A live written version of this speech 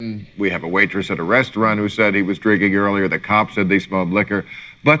We have a waitress at a restaurant who said he was drinking earlier. The cop said they smelled liquor.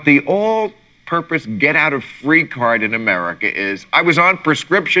 But the all-purpose get-out-of-free card in America is, I was on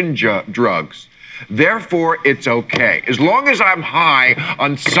prescription drugs. Therefore, it's okay. As long as I'm high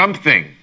on something